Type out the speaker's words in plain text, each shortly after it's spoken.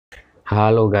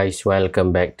Hello guys,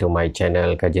 welcome back to my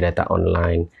channel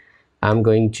Kajidataonline. I'm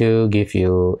going to give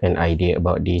you an idea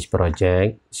about this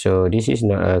project. So this is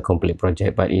not a complete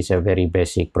project, but it's a very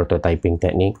basic prototyping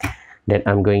technique that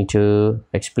I'm going to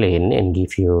explain and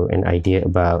give you an idea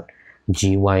about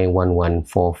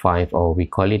GY1145, or we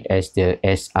call it as the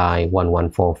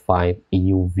Si1145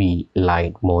 UV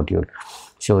light module.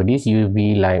 So this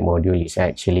UV light module is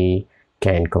actually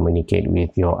can communicate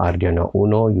with your Arduino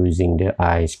Uno using the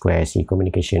I2C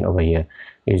communication over here.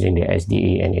 Using the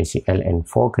SDA and ACL and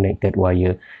 4 connected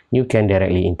wire, you can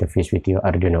directly interface with your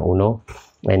Arduino Uno,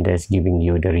 and that's giving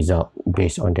you the result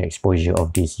based on the exposure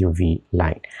of this UV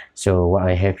light. So what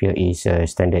I have here is a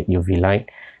standard UV light,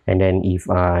 and then if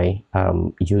I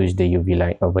use the UV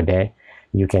light over there,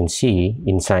 you can see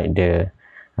inside the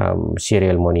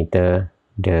serial monitor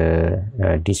the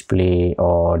display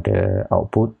or the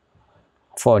output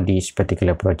for this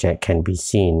particular project can be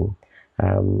seen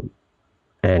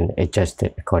and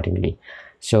adjusted accordingly.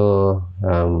 So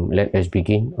let us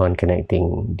begin on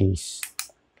connecting this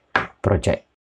project.